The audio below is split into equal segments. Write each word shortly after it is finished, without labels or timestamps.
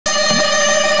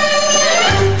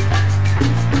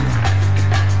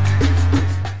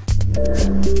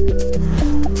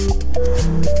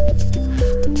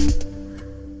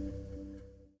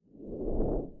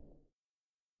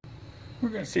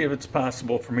see if it's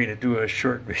possible for me to do a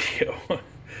short video.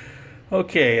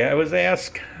 Okay, I was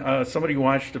asked, somebody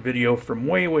watched a video from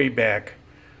way back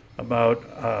about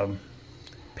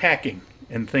packing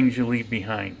and things you leave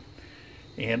behind.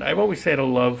 And I've always had a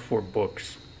love for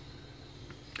books.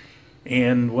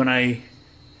 And when I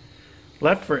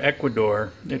left for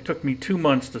Ecuador, it took me 2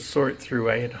 months to sort through.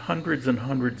 I had hundreds and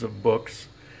hundreds of books,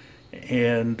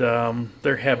 and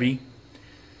they're heavy.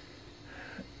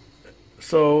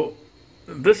 So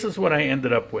this is what I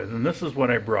ended up with, and this is what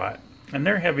I brought. And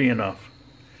they're heavy enough.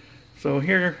 So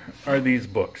here are these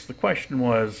books. The question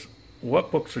was,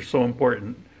 what books are so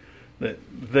important that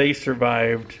they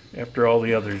survived after all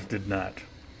the others did not?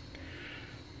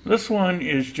 This one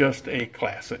is just a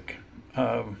classic.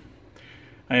 I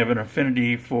have an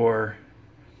affinity for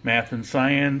math and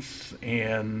science,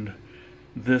 and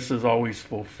this has always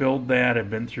fulfilled that. I've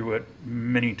been through it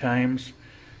many times,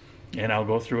 and I'll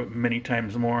go through it many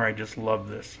times more. I just love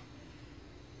this.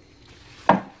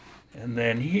 And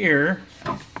then here,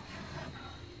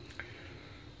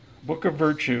 Book of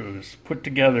Virtues, put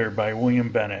together by William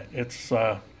Bennett. It's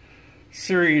a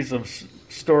series of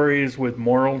stories with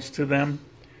morals to them,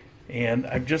 and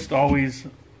I've just always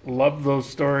loved those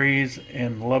stories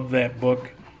and loved that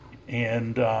book,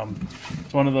 and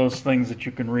it's one of those things that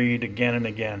you can read again and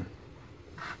again.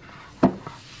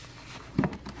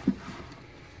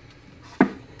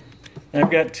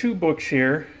 I've got two books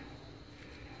here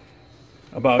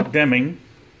about Deming.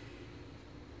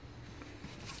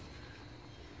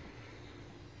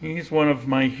 He's one of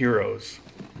my heroes.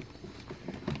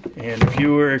 And if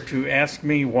you were to ask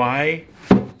me why,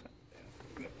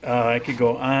 I could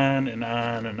go on and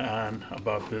on and on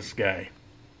about this guy.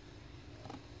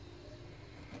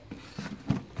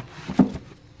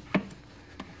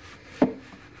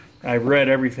 I've read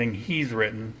everything he's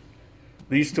written.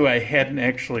 These two I hadn't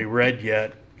actually read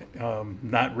yet,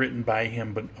 not written by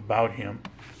him, but about him.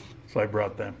 So I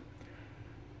brought them.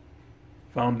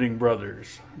 Founding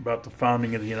Brothers, about the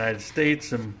founding of the United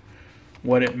States and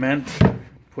what it meant,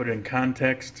 put in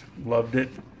context, loved it.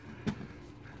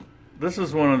 This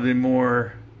is one of the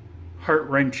more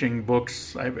heart-wrenching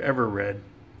books I've ever read.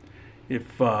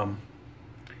 If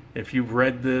you've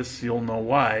read this, you'll know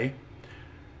why.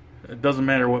 It doesn't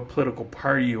matter what political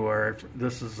party you are.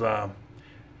 This is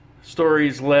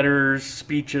stories, letters,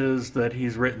 speeches that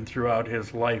he's written throughout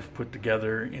his life put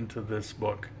together into this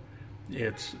book.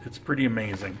 It's pretty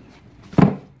amazing.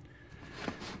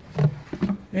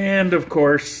 And of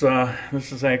course,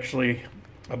 this is actually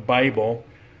a Bible.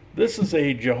 This is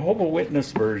a Jehovah's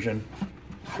Witness version,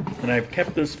 and I've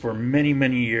kept this for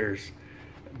many years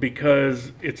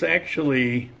because it's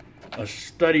actually a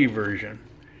study version,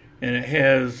 and it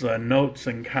has notes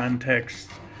and context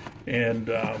and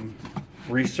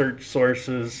research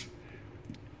sources.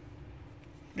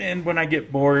 And when I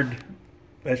get bored,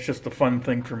 that's just a fun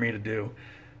thing for me to do.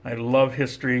 I love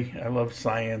history, I love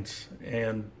science,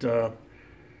 and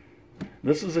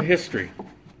this is a history,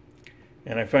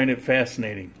 and I find it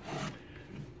fascinating.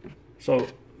 So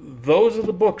those are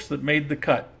the books that made the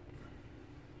cut.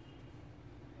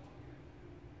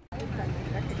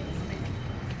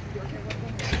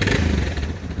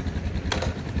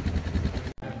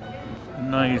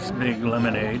 Nice big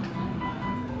lemonade.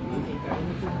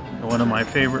 One of my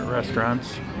favorite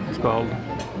restaurants. It's called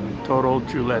Toro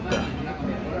Chuleta.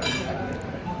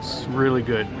 It's really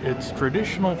good. It's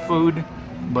traditional food,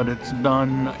 but it's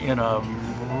done in a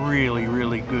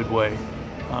really good way.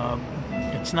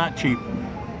 It's not cheap,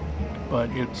 but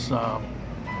it's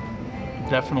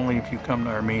definitely, if you come to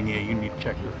Armenia, you need to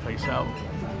check the place out.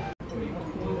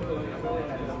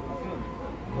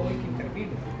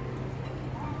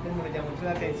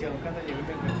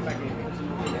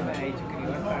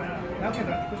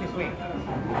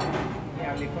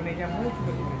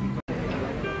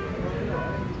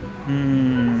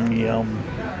 Yum.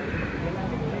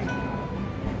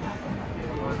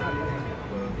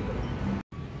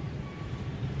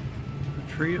 The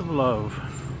Tree of Love.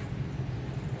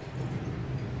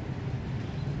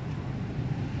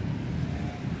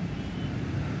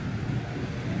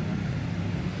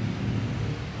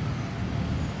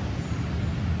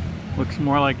 Looks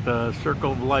more like the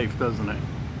Circle of Life, doesn't it?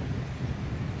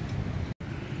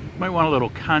 Might want a little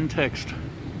context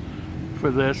for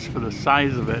this, for the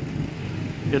size of it.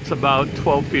 It's about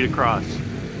 12 feet across.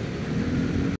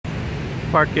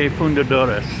 Parque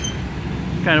Fundadores.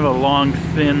 Kind of a long,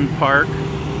 thin park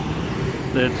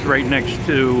that's right next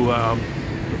to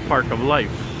the Park of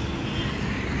Life.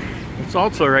 It's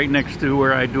also right next to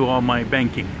where I do all my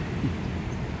banking.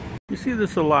 You see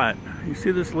this a lot. You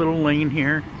see this little lane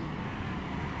here?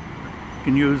 You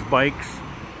can use bikes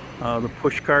The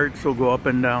push carts will go up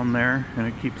and down there, and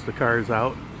it keeps the cars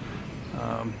out.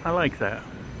 I like that.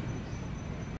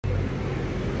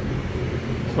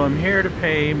 So I'm here to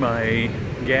pay my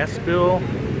gas bill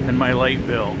and my light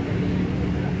bill.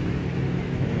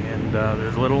 And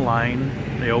there's a little line.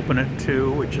 They open at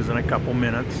 2, which is in a couple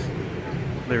minutes.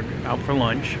 They're out for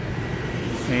lunch.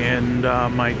 And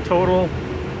my total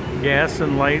gas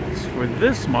and lights for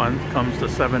this month comes to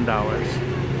 $7.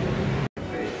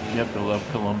 You have to love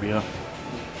Colombia,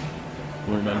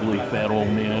 where an ugly fat old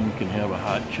man can have a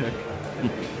hot chick.